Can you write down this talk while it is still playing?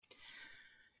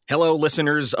Hello,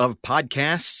 listeners of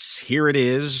podcasts. Here it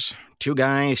is. Two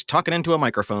guys talking into a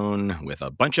microphone with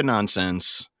a bunch of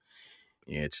nonsense.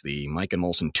 It's the Mike and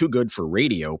Molson Too Good for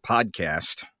Radio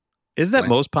podcast. Isn't that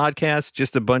most podcasts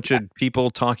just a bunch of people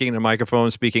talking in a microphone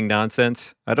speaking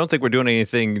nonsense? I don't think we're doing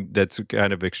anything that's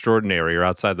kind of extraordinary or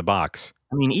outside the box.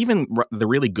 I mean, even the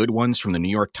really good ones from the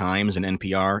New York Times and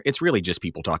NPR, it's really just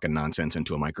people talking nonsense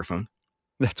into a microphone.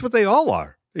 That's what they all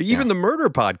are. Even the murder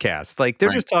podcasts, like they're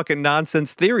just talking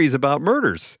nonsense theories about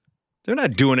murders. They're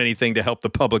not doing anything to help the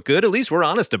public good. At least we're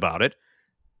honest about it.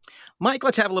 Mike,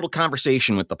 let's have a little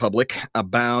conversation with the public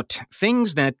about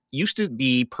things that used to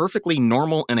be perfectly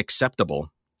normal and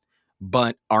acceptable,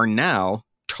 but are now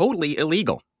totally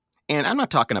illegal. And I'm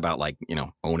not talking about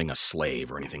owning a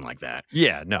slave or anything like that.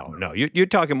 Yeah, no. You're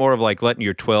talking more of like letting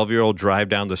your 12-year-old drive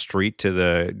down the street to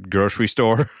the grocery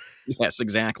store. Yes,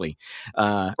 exactly.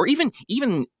 Or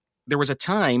even there was a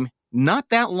time not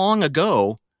that long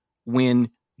ago when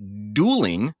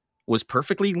dueling was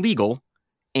perfectly legal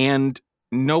and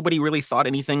nobody really thought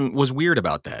anything was weird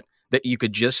about that you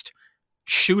could just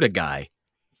shoot a guy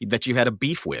that you had a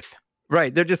beef with.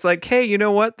 Right. They're just like, hey, you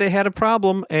know what? They had a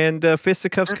problem and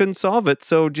fisticuffs couldn't solve it.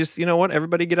 So just, you know what?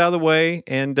 Everybody get out of the way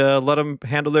and let them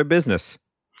handle their business.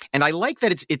 And I like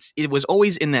that it was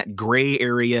always in that gray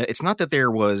area. It's not that there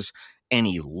was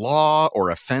any law or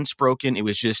offense broken. It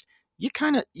was just, you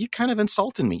kind of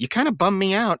insulted me. You kind of bummed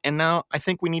me out. And now I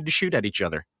think we need to shoot at each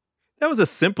other. That was a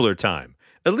simpler time.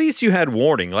 At least you had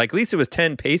warning. Like, at least it was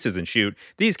 10 paces and shoot.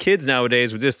 These kids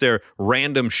nowadays with just their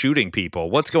random shooting people.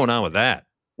 What's going on with that?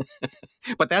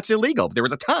 But that's illegal. There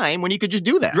was a time when you could just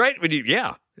do that. Right.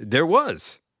 Yeah, there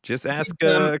was. Just ask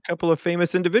a couple of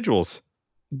famous individuals.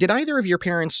 Did either of your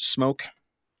parents smoke?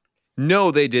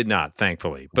 No, they did not,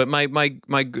 thankfully. But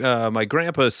my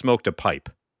grandpa smoked a pipe.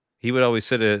 He would always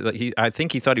I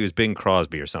think he thought he was Bing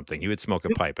Crosby or something. He would smoke a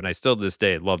pipe, and I still to this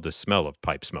day love the smell of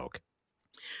pipe smoke.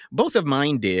 Both of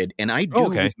mine did, and I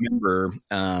do remember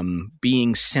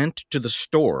being sent to the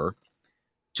store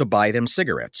to buy them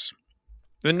cigarettes.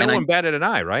 And no one batted an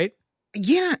eye, right?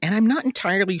 Yeah, and I'm not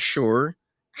entirely sure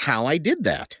how I did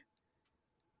that.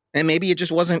 And maybe it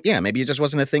just wasn't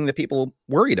a thing that people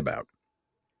worried about.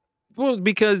 Well,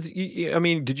 because,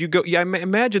 did you go? Yeah,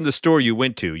 imagine the store you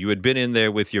went to. You had been in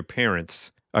there with your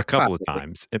parents a couple of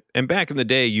times. And back in the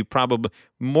day,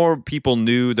 more people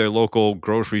knew their local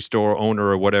grocery store owner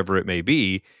or whatever it may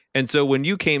be. And so when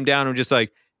you came down and just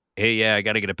like, hey, yeah, I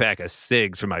got to get a pack of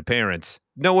cigs for my parents.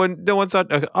 No one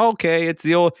thought, okay, it's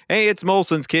the old, hey, it's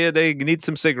Molson's kid. They need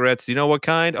some cigarettes. You know what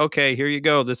kind? Okay, here you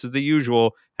go. This is the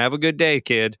usual. Have a good day,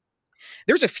 kid.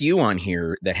 There's a few on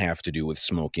here that have to do with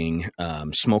smoking.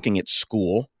 Smoking at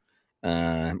school.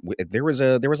 There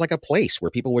was like a place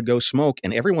where people would go smoke,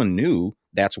 and everyone knew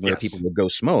that's where people would go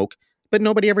smoke, but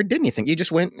nobody ever did anything. You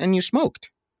just went and you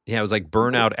smoked. Yeah, it was like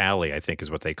Burnout Alley, I think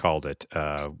is what they called it,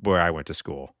 where I went to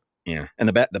school. Yeah, and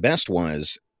the best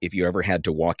was if you ever had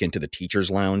to walk into the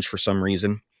teacher's lounge for some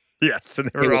reason. Yes,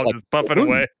 and they were all just puffing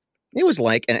away. It was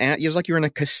like you're in a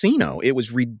casino. It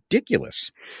was ridiculous.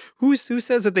 Who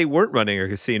says that they weren't running a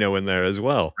casino in there as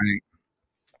well? Right.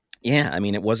 Yeah, I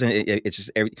mean, it wasn't. It's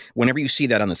just whenever you see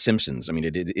that on The Simpsons, I mean,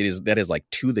 that is like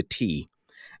to the T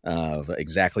of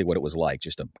exactly what it was like.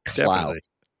 Just a cloud,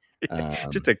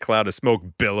 just a cloud of smoke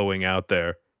billowing out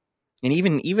there. And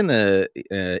even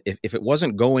if it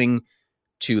wasn't going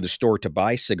to the store to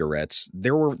buy cigarettes,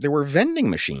 there were vending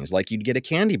machines. Like you'd get a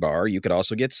candy bar, you could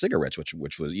also get cigarettes, which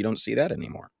was, you don't see that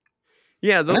anymore.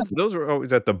 Yeah, those were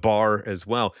always at the bar as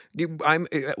well.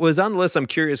 It was on the list. I'm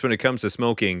curious when it comes to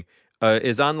smoking.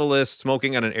 Is on the list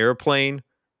smoking on an airplane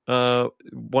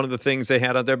one of the things they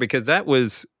had out there? Because that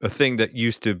was a thing that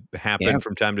used to happen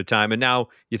from time to time. And now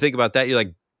you think about that, you're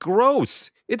like, gross.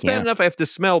 It's bad enough I have to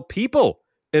smell people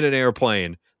in an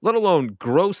airplane, let alone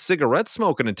gross cigarette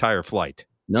smoke an entire flight.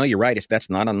 No, you're right. That's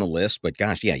not on the list. But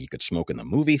gosh, yeah, you could smoke in the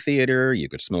movie theater. You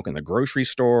could smoke in the grocery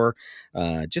store.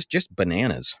 Just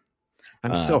bananas.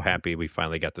 I'm so happy we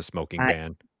finally got the smoking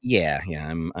ban. Yeah,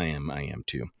 I am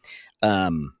too.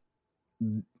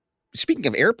 Speaking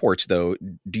of airports, though,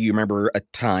 do you remember a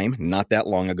time not that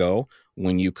long ago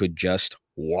when you could just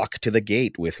walk to the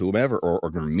gate with whomever or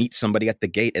meet somebody at the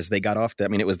gate as they got off? I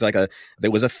mean, it was like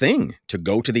there was a thing to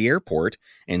go to the airport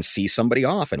and see somebody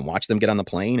off and watch them get on the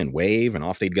plane and wave and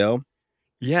off they'd go.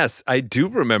 Yes, I do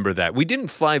remember that. We didn't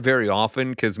fly very often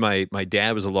because my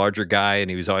dad was a larger guy and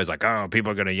he was always like, oh,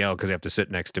 people are going to yell because they have to sit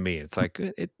next to me. It's like,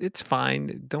 it's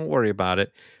fine. Don't worry about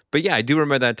it. But yeah, I do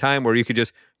remember that time where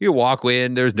you walk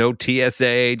in, there's no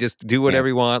TSA, just do whatever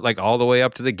you want, like all the way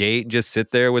up to the gate and just sit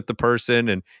there with the person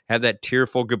and have that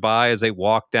tearful goodbye as they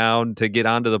walk down to get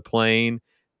onto the plane.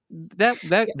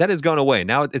 that has gone away.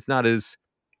 Now it's not as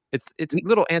it's a We,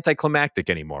 little anticlimactic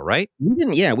anymore, right?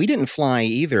 we didn't fly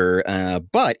either.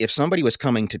 But if somebody was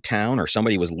coming to town or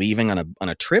somebody was leaving on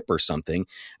a trip or something,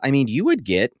 I mean, you would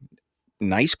get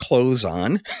nice clothes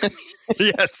on,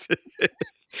 Yes. You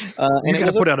and it got to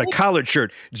was a put on a collared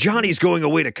shirt. Johnny's going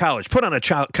away to college. Put on a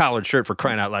collared shirt for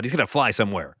crying out loud. He's going to fly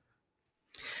somewhere.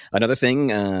 Another thing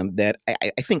that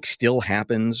I think still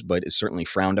happens, but is certainly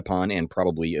frowned upon and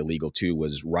probably illegal too,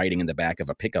 was riding in the back of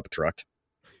a pickup truck.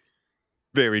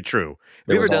 Very true. Have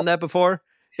There you ever was all done that before?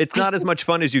 It's I not as much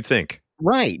fun as you think.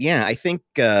 right, yeah. I think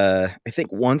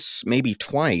once, maybe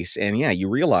twice, and yeah, you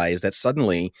realize that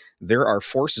suddenly there are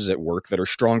forces at work that are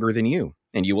stronger than you,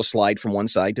 and you will slide from one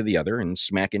side to the other and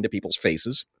smack into people's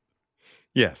faces.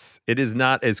 Yes, it is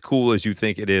not as cool as you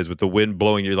think it is with the wind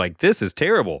blowing. You're like, this is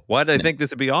terrible. Why did I No. think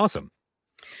this would be awesome?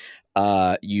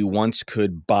 You once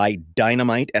could buy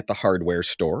dynamite at the hardware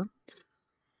store.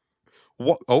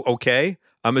 What? Oh, okay.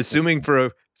 I'm assuming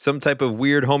for some type of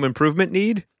weird home improvement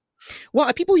need.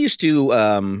 Well, people used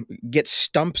to get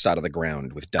stumps out of the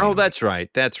ground with Oh, dynamite. that's right.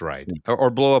 That's right. Or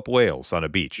blow up whales on a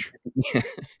beach.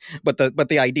 But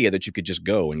the idea that you could just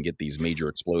go and get these major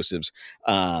explosives,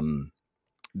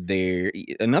 there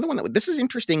another one that this is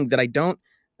interesting that I don't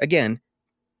again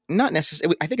not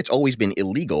necessarily I think it's always been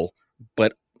illegal,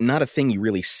 but not a thing you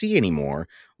really see anymore.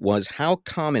 Was how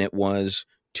common it was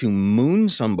to moon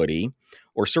somebody,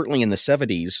 or certainly in the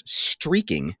 '70s,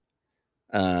 streaking,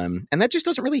 and that just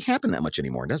doesn't really happen that much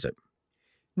anymore, does it?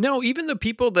 No, even the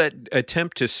people that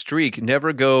attempt to streak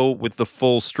never go with the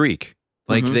full streak.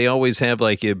 Like Hmm. they always have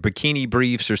like a bikini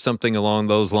briefs or something along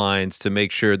those lines to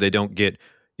make sure they don't get,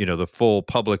 the full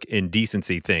public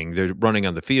indecency thing. They're running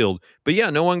on the field. But yeah,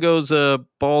 no one goes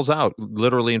balls out,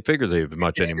 literally and figuratively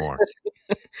much anymore.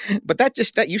 But that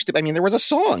used to. I mean, there was a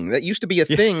song that used to be a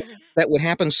Yeah. thing that would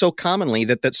happen so commonly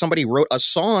that somebody wrote a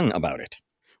song about it.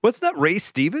 What's that, Ray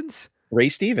Stevens? Ray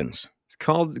Stevens. It's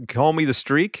called Call Me the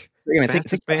Streak. I mean, think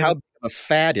Fastest about how man. big of a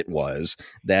fad it was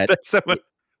that That's a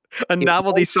it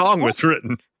novelty was. song was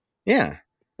written. Yeah.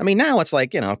 I mean, now it's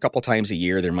like, a couple times a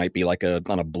year, there might be like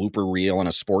on a blooper reel on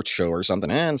a sports show or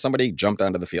something, and somebody jumped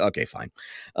onto the field. Okay, fine.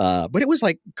 But it was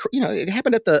like, it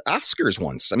happened at the Oscars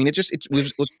once. I mean, it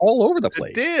was all over the It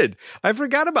place. did. I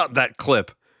forgot about that clip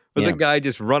with the Yeah. guy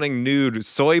just running nude,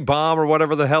 soy bomb or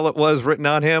whatever the hell it was written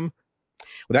on him.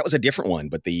 Well, that was a different one,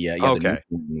 but the new Okay.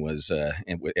 one was,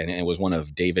 and it was one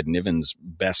of David Niven's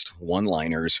best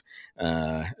one-liners,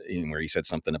 where he said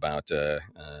something about,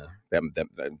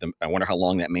 I wonder how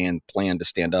long that man planned to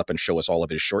stand up and show us all of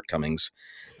his shortcomings,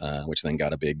 which then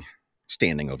got a big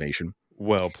standing ovation.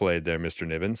 Well played there, Mr.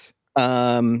 Nivens.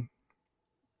 Um,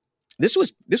 this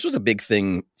was a big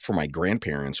thing for my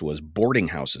grandparents, was boarding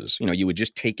houses. You would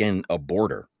just take in a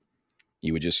boarder.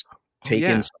 You would just take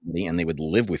yeah. in somebody and they would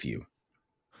live with you.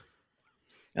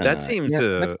 That seems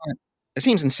It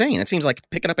seems insane. It seems like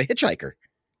picking up a hitchhiker.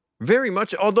 very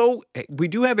much. Although we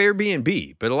do have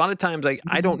Airbnb, but a lot of times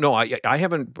I don't know. I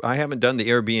haven't done the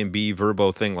Airbnb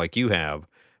Verbo thing like you have,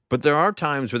 but there are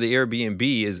times where the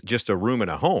Airbnb is just a room in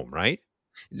a home, right?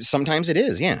 Sometimes it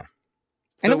is, yeah.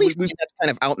 And So at least that's kind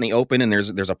of out in the open, and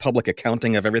there's a public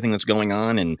accounting of everything that's going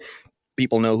on, and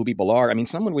people know who people are. I mean,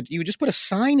 you would just put a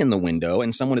sign in the window,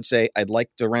 and someone would say, "I'd like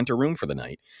to rent a room for the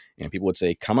night," and people would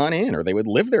say, "Come on in," or they would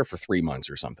live there for 3 months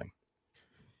or something.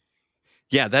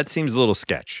 yeah, that seems a little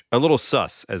sketch, a little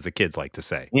sus, as the kids like to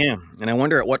say. Yeah, and I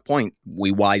wonder at what point we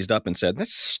wised up and said,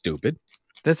 "That's stupid."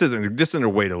 This isn't a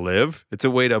way to live. It's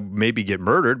a way to maybe get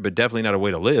murdered, but definitely not a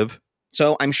way to live.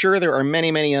 So I'm sure there are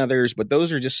many, many others, but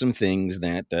those are just some things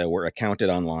that were accounted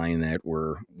online that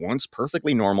were once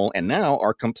perfectly normal and now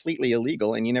are completely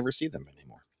illegal, and you never see them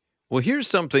anymore. Well, here's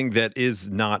something that is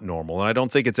not normal, and I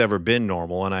don't think it's ever been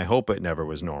normal, and I hope it never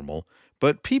was normal.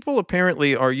 But people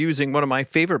apparently are using one of my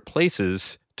favorite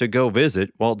places to go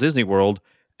visit, Walt Disney World,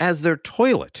 as their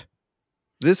toilet.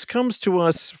 This comes to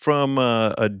us from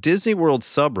a Disney World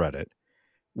subreddit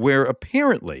where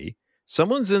apparently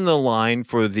someone's in the line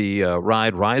for the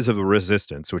ride Rise of the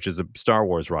Resistance, which is a Star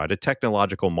Wars ride, a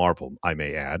technological marvel, I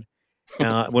may add.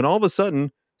 When all of a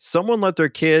sudden, someone let their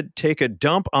kid take a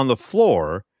dump on the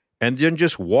floor and then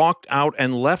just walked out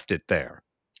and left it there.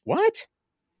 What?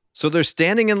 So they're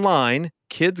standing in line.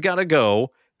 Kids got to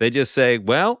go. They just say,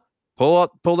 well, pull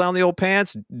down the old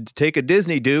pants, take a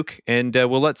Disney Duke, and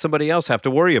we'll let somebody else have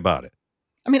to worry about it.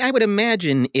 I mean, I would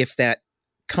imagine if that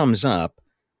comes up,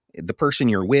 the person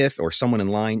you're with or someone in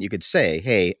line, you could say,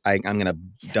 "Hey, I'm going to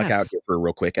duck out Yes. here for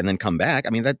real quick and then come back." I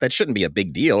mean, that shouldn't be a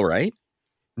big deal, right?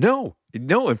 No.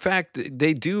 In fact,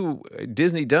 they do.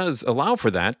 Disney does allow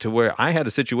for that, to where I had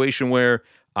a situation where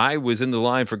I was in the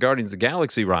line for Guardians of the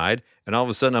Galaxy ride, and all of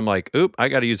a sudden I'm like, oop, I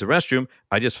got to use the restroom.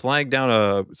 I just flagged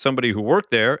down somebody who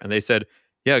worked there, and they said,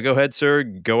 yeah, go ahead, sir.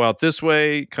 Go out this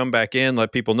way, come back in,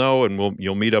 let people know, and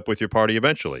you'll meet up with your party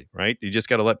eventually, right? You just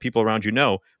got to let people around you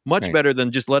know. Much Right. better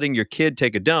than just letting your kid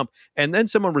take a dump. And then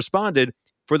someone responded,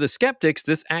 for the skeptics,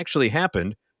 this actually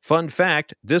happened. Fun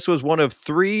fact, this was one of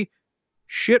 3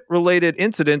 shit-related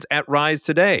incidents at Rise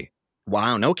today.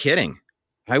 Wow, no kidding.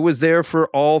 I was there for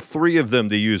all 3 of them,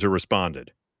 the user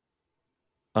responded.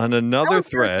 On another How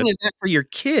thread. embarrassing is that for your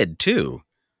kid, too?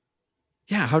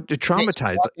 Yeah, how to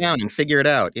traumatize. Walk down and figure it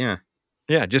out, yeah.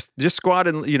 Yeah, just squat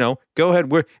and, go ahead.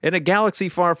 We're in a galaxy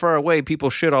far, far away. People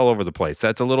shit all over the place.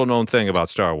 That's a little known thing about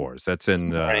Star Wars. That's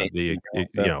in Right.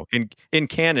 in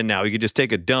canon now. You can just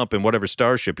take a dump in whatever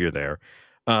starship you're there.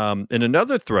 In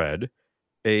another thread,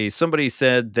 somebody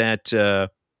said that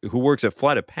who works at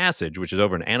Flight of Passage, which is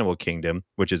over in Animal Kingdom,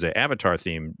 which is an Avatar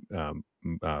themed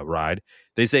ride.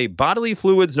 They say bodily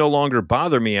fluids no longer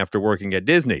bother me after working at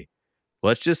Disney.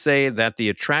 Let's just say that the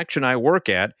attraction I work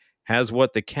at has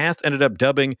what the cast ended up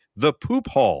dubbing the poop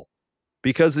hall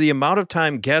because of the amount of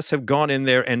time guests have gone in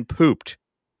there and pooped.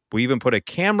 We even put a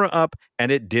camera up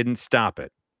and it didn't stop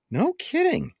it. No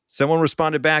kidding. Someone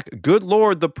responded back, good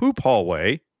Lord, the poop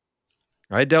hallway.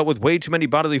 I dealt with way too many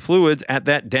bodily fluids at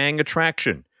that dang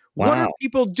attraction. Wow. What are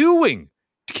people doing?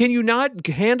 Can you not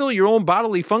handle your own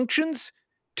bodily functions?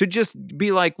 To just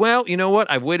be like, well, you know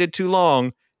what? I've waited too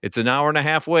long. It's an hour and a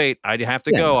half wait. I have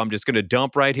to go. I'm just going to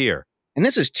dump right here. And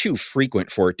this is too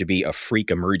frequent for it to be a freak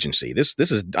emergency. This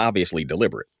is obviously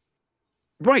deliberate.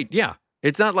 Right, yeah.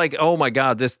 It's not like, oh my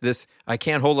God, this I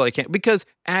can't hold it, I can't, because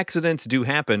accidents do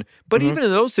happen. But even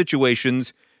in those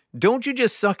situations, don't you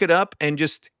just suck it up and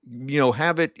just,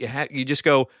 have it, you just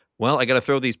go, well, I got to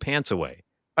throw these pants away.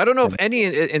 I don't know if any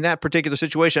in that particular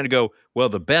situation I'd go, well,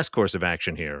 the best course of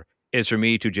action here is for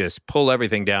me to just pull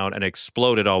everything down and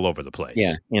explode it all over the place.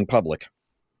 Yeah, in public.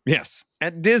 Yes,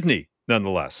 at Disney,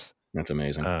 nonetheless. That's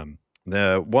amazing.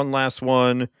 The one last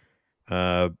one,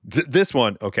 this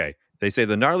one, okay. They say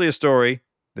the gnarliest story.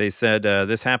 They said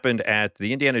this happened at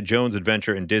the Indiana Jones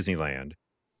adventure in Disneyland.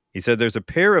 He said there's a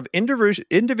pair of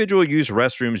individual use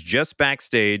restrooms just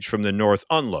backstage from the north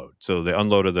unload. So the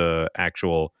unload of the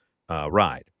actual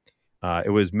ride.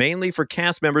 It was mainly for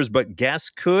cast members, but guests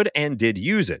could and did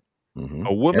use it. Mm-hmm.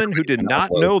 A woman who did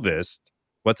not know this.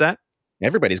 What's that?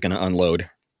 Everybody's going to unload.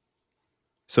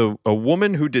 So a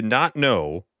woman who did not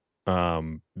know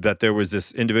that there was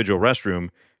this individual restroom,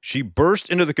 she burst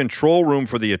into the control room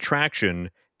for the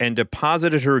attraction and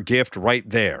deposited her gift right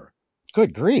there.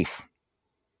 Good grief.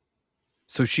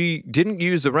 So she didn't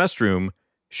use the restroom.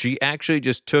 She actually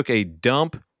just took a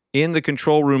dump in the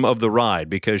control room of the ride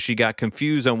because she got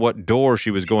confused on what door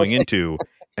she was going into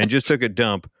and just took a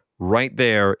dump right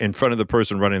there in front of the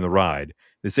person running the ride.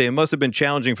 They say it must have been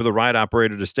challenging for the ride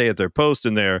operator to stay at their post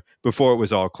in there before it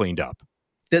was all cleaned up.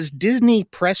 Does Disney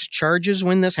press charges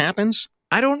when this happens?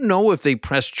 I don't know if they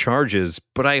press charges,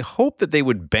 but I hope that they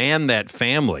would ban that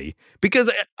family because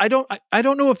I don't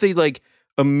know if they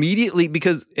immediately,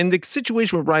 because in the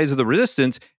situation with Rise of the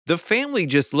Resistance, the family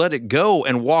just let it go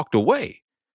and walked away.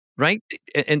 Right.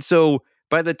 And so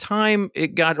by the time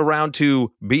it got around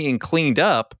to being cleaned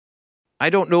up, I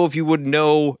don't know if you would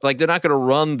know, they're not going to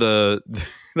run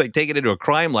take it into a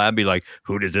crime lab and be like,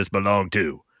 who does this belong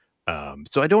to?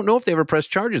 So I don't know if they ever press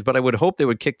charges, but I would hope they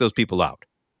would kick those people out.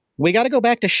 We got to go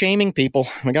back to shaming people.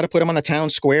 We got to put them on the town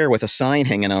square with a sign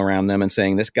hanging around them and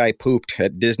saying, this guy pooped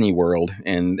at Disney World.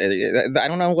 And I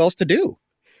don't know what else to do.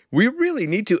 We really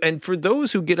need to. And for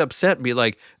those who get upset and be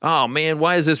like, oh, man,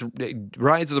 why is this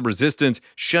Rise of the Resistance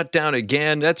shut down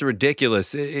again? That's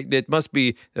ridiculous. It must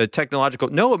be a technological.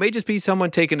 No, it may just be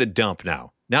someone taking a dump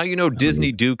now. Now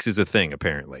Disney Dooks is a thing,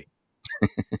 apparently.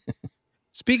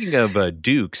 Speaking of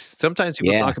Dukes, sometimes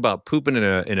people talk about pooping in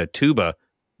a tuba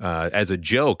as a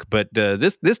joke, but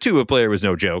this tuba player was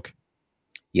no joke.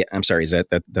 Yeah, I'm sorry. Is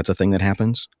that's a thing that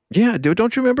happens? Yeah,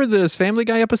 don't you remember this Family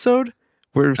Guy episode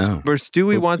where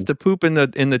Stewie wants to poop in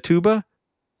the tuba?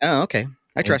 Oh, okay.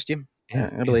 I trust you. Yeah,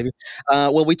 I believe you.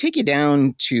 Well, we take you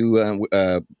down to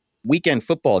a weekend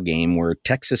football game where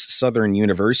Texas Southern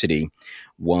University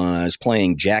was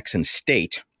playing Jackson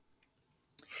State.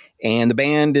 And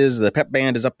the pep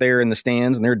band is up there in the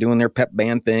stands and they're doing their pep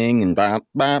band thing and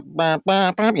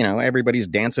everybody's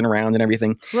dancing around and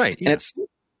everything. Right. Yeah. And it's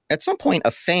at some point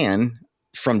a fan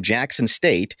from Jackson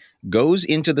State goes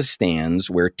into the stands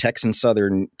where Texas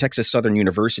Southern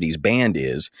University's band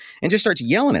is and just starts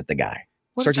yelling at the guy.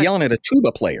 Starts yelling at a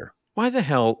tuba player. Why the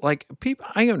hell? People,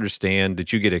 I understand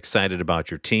that you get excited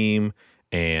about your team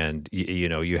and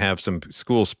you have some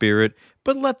school spirit,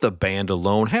 but let the band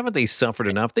alone. Haven't they suffered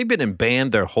enough? They've been in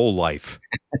band their whole life.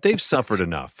 They've suffered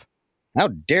enough. How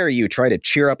dare you try to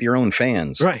cheer up your own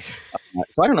fans? Right.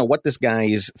 So I don't know what this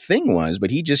guy's thing was,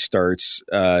 but he just starts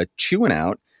chewing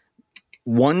out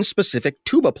one specific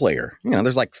tuba player.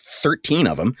 There's like 13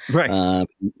 of them. Right.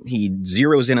 He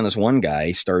zeroes in on this one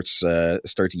guy, starts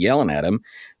yelling at him.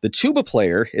 The tuba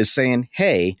player is saying,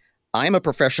 "Hey, I'm a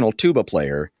professional tuba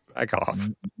player. Back off.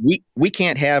 We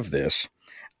can't have this."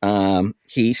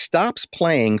 He stops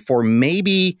playing for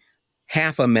maybe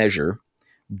half a measure,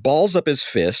 balls up his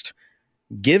fist,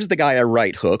 gives the guy a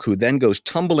right hook, who then goes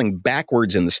tumbling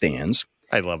backwards in the stands.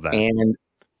 I love that.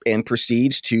 And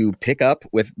proceeds to pick up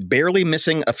with barely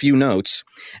missing a few notes,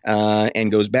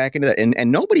 and goes back into that.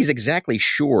 And nobody's exactly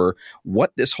sure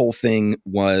what this whole thing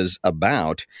was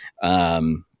about,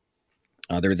 other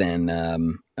than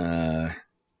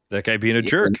that guy being a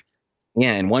jerk.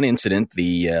 Yeah, in one incident,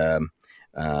 you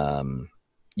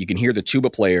can hear the tuba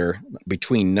player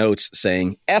between notes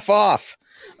saying "F off."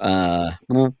 F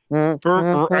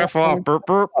off, burp,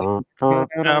 burp, burp, burp,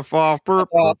 F off, burp,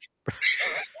 burp.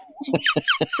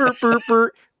 Burp, burp,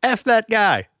 burp. F that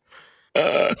guy.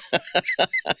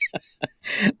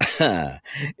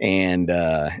 And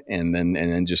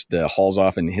then just hauls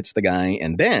off and hits the guy.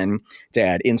 And then, to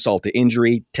add insult to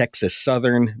injury, Texas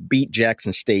Southern beat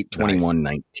Jackson State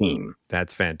 21-19.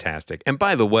 That's fantastic. And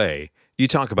by the way, you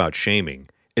talk about shaming.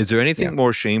 Is there anything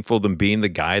more shameful than being the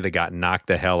guy that got knocked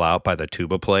the hell out by the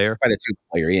tuba player? By the tuba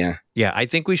player, yeah. Yeah, I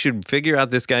think we should figure out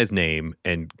this guy's name,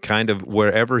 and kind of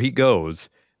wherever he goes,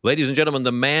 ladies and gentlemen,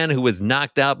 the man who was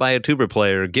knocked out by a tuba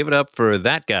player, give it up for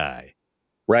that guy.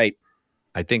 Right.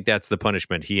 I think that's the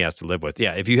punishment he has to live with.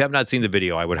 Yeah, if you have not seen the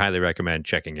video, I would highly recommend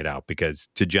checking it out, because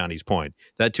to Johnny's point,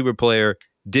 that tuba player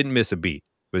didn't miss a beat.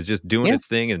 It was just doing its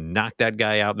thing and knocked that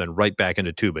guy out and then right back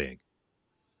into tubaing.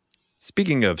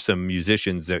 Speaking of some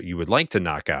musicians that you would like to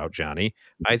knock out, Johnny,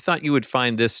 I thought you would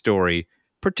find this story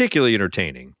particularly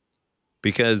entertaining,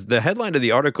 because the headline of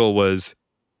the article was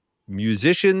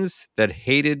musicians that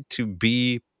hated to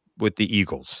be with the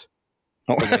Eagles.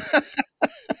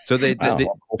 So they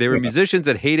were musicians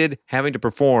that hated having to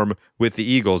perform with the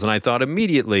Eagles. And I thought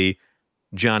immediately,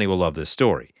 Johnny will love this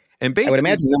story. And I would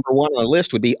imagine number one on the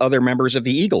list would be other members of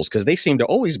the Eagles, because they seem to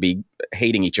always be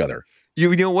hating each other.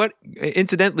 You know what?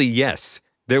 Incidentally, yes,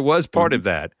 there was part of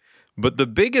that. But the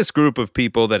biggest group of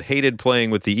people that hated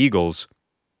playing with the Eagles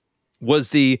was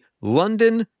the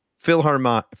London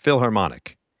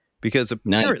Philharmonic, because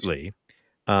apparently,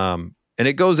 and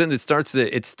it goes in. It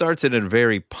starts in a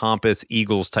very pompous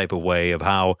Eagles type of way of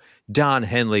how Don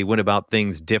Henley went about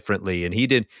things differently, and he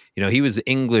did. He was an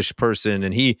English person,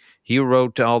 and he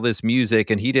wrote all this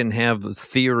music, and he didn't have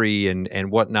theory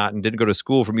and whatnot, and didn't go to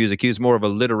school for music. He was more of a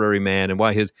literary man, and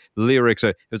why his lyrics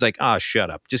it was like, shut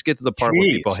up, just get to the part where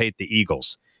people hate the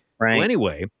Eagles. Right. Well,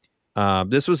 anyway,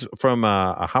 this was from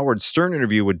a Howard Stern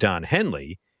interview with Don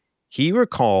Henley. He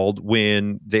recalled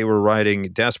when they were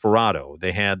writing Desperado,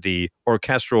 they had the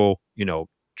orchestral,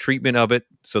 treatment of it.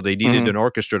 So they needed an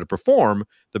orchestra to perform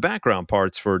the background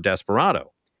parts for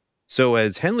Desperado. So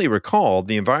as Henley recalled,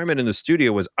 the environment in the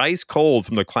studio was ice cold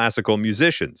from the classical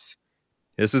musicians.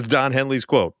 This is Don Henley's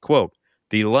quote,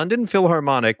 "The London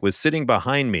Philharmonic was sitting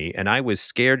behind me and I was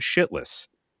scared shitless.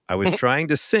 I was trying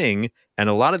to sing, and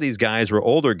a lot of these guys were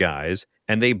older guys,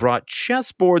 and they brought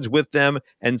chessboards with them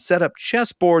and set up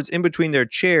chessboards in between their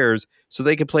chairs so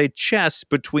they could play chess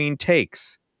between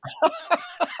takes."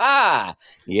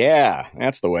 Yeah,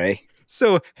 that's the way.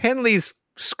 So Henley's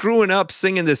screwing up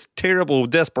singing this terrible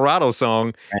Desperado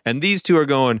song, and these two are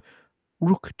going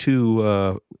rook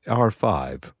to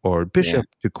R5 or bishop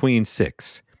to queen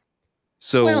 6.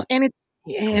 So and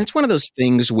it's one of those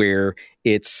things where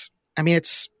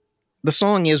the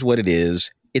song is what it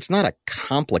is. It's not a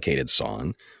complicated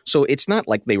song, so it's not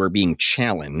like they were being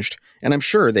challenged. And I'm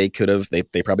sure they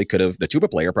probably could have, the tuba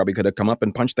player probably could have come up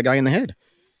and punched the guy in the head.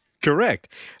 Correct.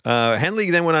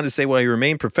 Henley then went on to say, while he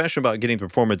remained professional about getting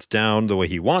performance down the way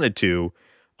he wanted to,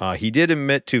 he did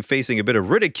admit to facing a bit of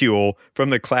ridicule from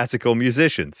the classical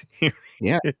musicians.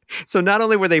 Yeah. So not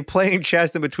only were they playing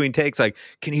chess in between takes, like,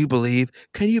 can you believe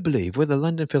we're the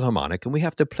London Philharmonic and we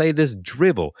have to play this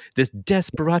drivel, this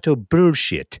desperado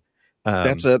bullshit.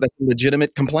 That's a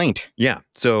legitimate complaint. Yeah.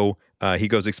 So he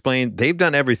goes, explain, they've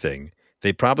done everything.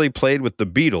 They probably played with the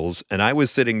Beatles, and I was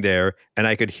sitting there, and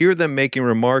I could hear them making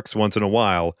remarks once in a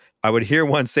while. I would hear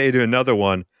one say to another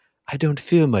one, "I don't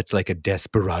feel much like a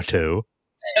desperado."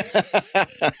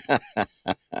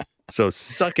 So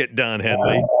suck it, Don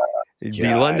Henley.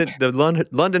 The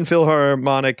London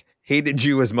Philharmonic hated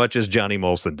you as much as Johnny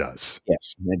Molson does.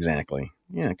 Yes, exactly.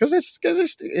 Yeah, because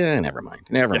it's never mind.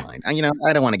 Never Yeah. mind.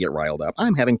 I don't want to get riled up.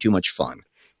 I'm having too much fun.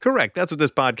 Correct. That's what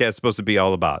this podcast is supposed to be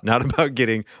all about, not about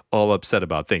getting all upset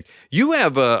about things. You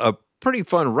have a pretty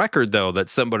fun record, though,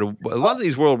 that a lot of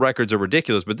these world records are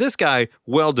ridiculous, but this guy,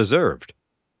 well deserved.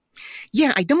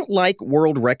 Yeah, I don't like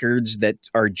world records that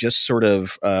are just sort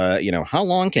of, how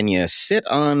long can you sit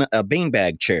on a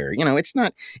beanbag chair? It's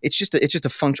not. It's just a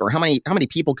function. Or how many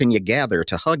people can you gather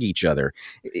to hug each other?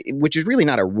 Which is really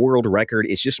not a world record.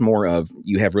 It's just more of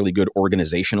you have really good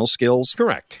organizational skills.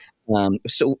 Correct.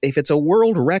 So if it's a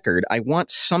world record, I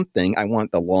want something. I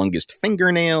want the longest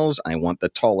fingernails. I want the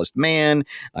tallest man.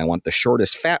 I want the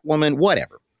shortest fat woman.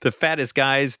 Whatever. The fattest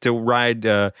guys to ride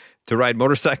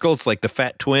motorcycles, like the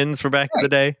Fat Twins for back in the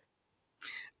day.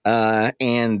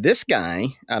 And this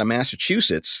guy out of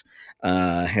Massachusetts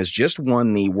has just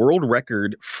won the world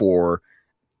record for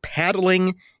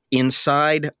paddling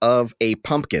inside of a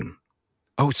pumpkin.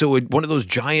 Oh, so one of those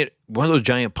giant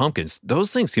pumpkins.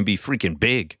 Those things can be freaking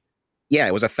big. Yeah,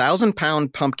 it was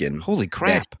 1,000-pound pumpkin. Holy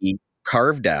crap! That he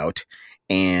carved out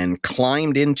and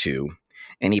climbed into,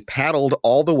 and he paddled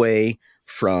all the way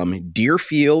from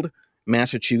Deerfield,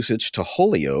 Massachusetts to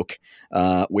Holyoke,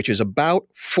 which is about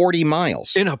 40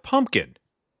 miles. In a pumpkin.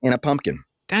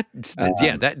 That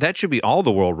should be all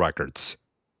the world records.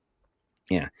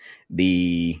 Yeah.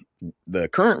 The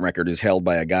current record is held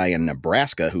by a guy in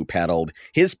Nebraska who paddled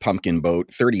his pumpkin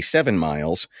boat 37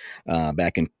 miles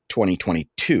back in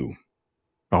 2022.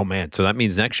 Oh man, so that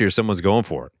means next year someone's going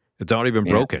for it. It's already been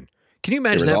broken. Can you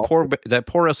imagine that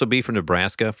poor SOB from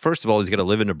Nebraska? First of all, he's got to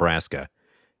live in Nebraska.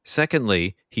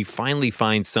 Secondly, he finally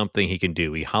finds something he can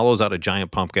do. He hollows out a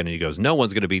giant pumpkin and he goes, no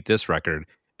one's going to beat this record.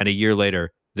 And a year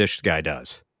later, this guy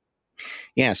does.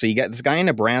 Yeah, so you got this guy in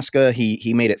Nebraska.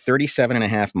 He made it 37 and a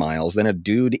half miles. Then a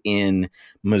dude in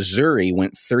Missouri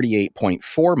went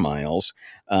 38.4 miles.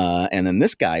 And then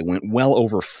this guy went well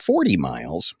over 40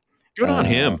 miles. Good on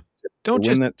him. Don't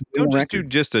just do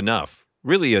just enough.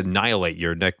 Really annihilate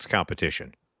your next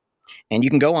competition. And you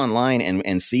can go online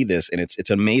and see this, and it's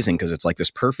amazing because it's like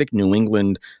this perfect New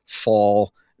England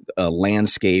fall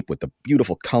landscape with the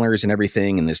beautiful colors and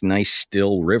everything, and this nice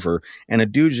still river. And a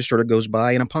dude just sort of goes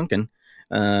by in a pumpkin,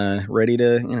 ready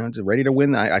to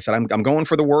win. I said, I'm going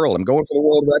for the world. I'm going for the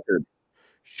world record.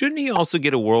 Shouldn't he also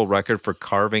get a world record for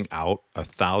carving out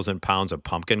 1,000 pounds of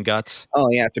pumpkin guts? Oh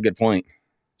yeah, that's a good point.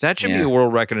 That should be a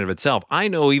world record in of itself. I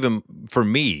know even for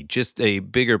me, just a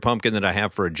bigger pumpkin that I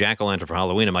have for a jack-o'-lantern for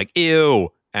Halloween, I'm like, ew,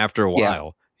 after a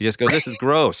while. You just go, this is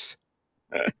gross.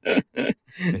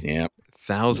 Yeah.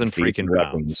 1,000 freaking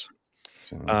pounds.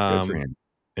 So, good for him.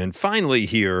 And finally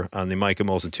here on the Mike and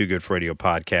Molson Too Good for Radio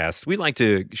podcast, we'd like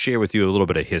to share with you a little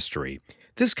bit of history.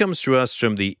 This comes to us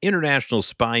from the International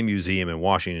Spy Museum in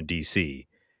Washington, D.C.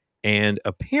 And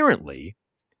apparently,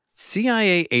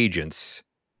 CIA agents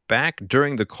back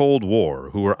during the Cold War,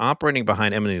 who were operating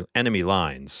behind enemy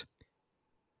lines,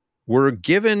 were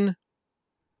given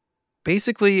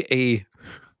basically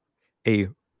a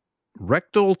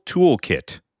rectal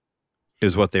toolkit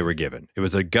is what they were given. It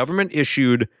was a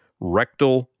government-issued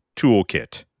rectal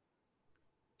toolkit.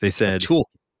 They said,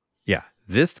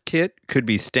 this kit could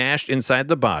be stashed inside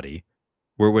the body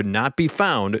where it would not be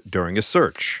found during a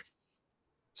search.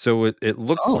 So it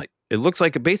looks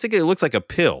like a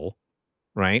pill,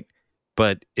 right?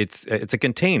 But it's a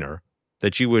container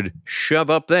that you would shove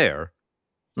up there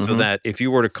so that if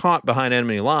you were to caught behind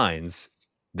enemy lines,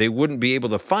 they wouldn't be able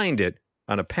to find it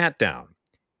on a pat down.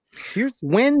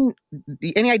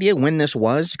 Any idea when this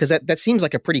was? Because that seems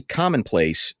like a pretty common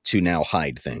place to now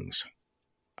hide things.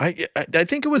 I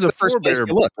think it was a first place forebear.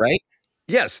 to look, right?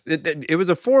 Yes, it was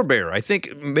a forebear. I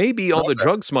think maybe all the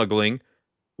drug smuggling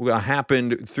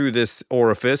happened through this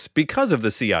orifice because of the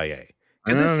CIA.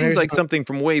 Because this seems like something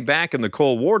from way back in the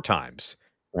Cold War times.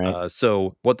 Right.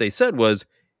 So what they said was,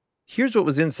 here's what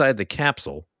was inside the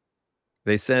capsule.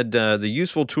 They said the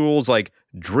useful tools like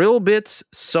drill bits,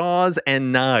 saws,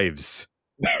 and knives.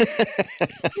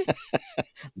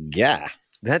 Yeah.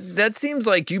 That seems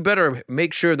like you better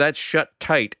make sure that's shut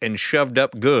tight and shoved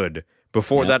up good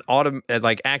before that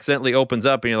accidentally opens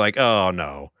up and you're like, oh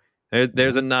no,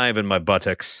 there's a knife in my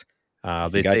buttocks.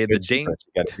 They say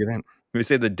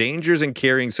the dangers in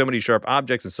carrying so many sharp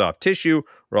objects and soft tissue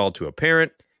are all too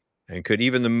apparent, and could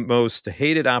even the most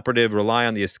hated operative rely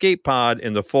on the escape pod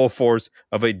in the full force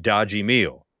of a dodgy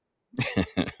meal.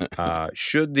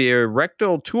 Should the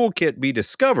rectal toolkit be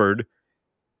discovered,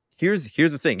 here's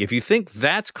the thing. If you think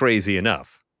that's crazy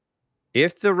enough,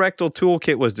 if the rectal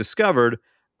toolkit was discovered,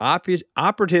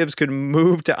 operatives could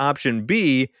move to option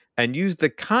B and use the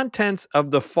contents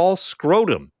of the false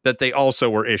scrotum that they also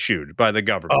were issued by the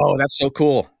government. Oh, that's so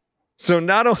cool. So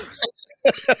not only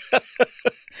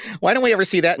Why don't we ever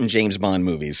see that in James Bond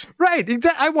movies? right,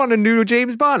 I want a new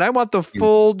James Bond. I want the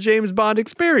full James Bond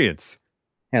experience.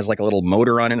 Has like a little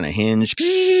motor on it and a hinge.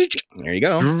 There you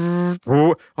go.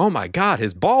 Oh my God,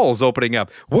 his ball's opening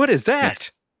up. What is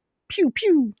that? Pew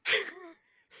pew.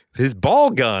 His ball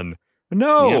gun.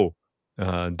 No.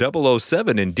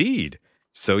 007 indeed.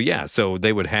 So yeah, so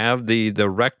they would have the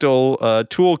rectal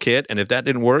toolkit, and if that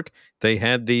didn't work, they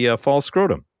had the false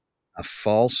scrotum. A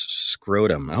false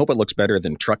scrotum. I hope it looks better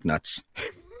than truck nuts.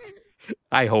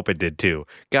 I hope it did too.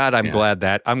 God, I'm glad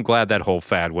that whole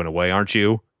fad went away, aren't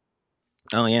you?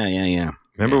 Oh yeah.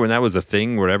 Remember when that was a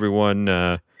thing where everyone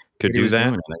could do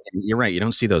that? You're right. You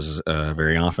don't see those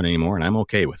very often anymore, and I'm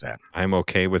okay with that. I'm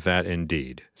okay with that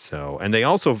indeed. So, and they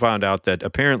also found out that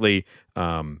apparently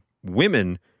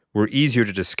women were easier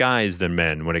to disguise than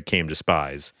men when it came to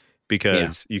spies,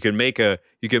 because you can make a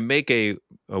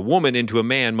woman into a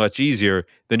man much easier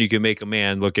than you can make a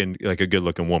man looking like a good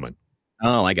looking woman.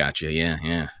 Oh, I got you.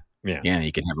 Yeah.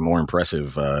 You can have a more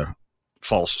impressive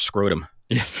false scrotum.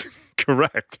 Yes.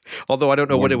 Correct. Although I don't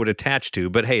know what it would attach to,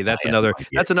 but hey, that's another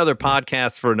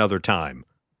podcast for another time.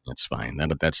 That's fine.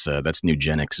 That's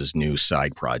Nugenics' new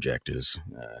side project. Is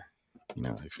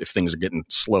if things are getting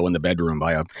slow in the bedroom,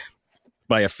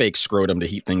 buy a fake scrotum to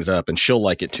heat things up, and she'll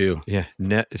like it too. Yeah,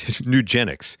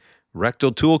 Nugenics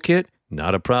rectal toolkit,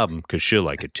 not a problem because she'll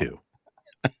like it too.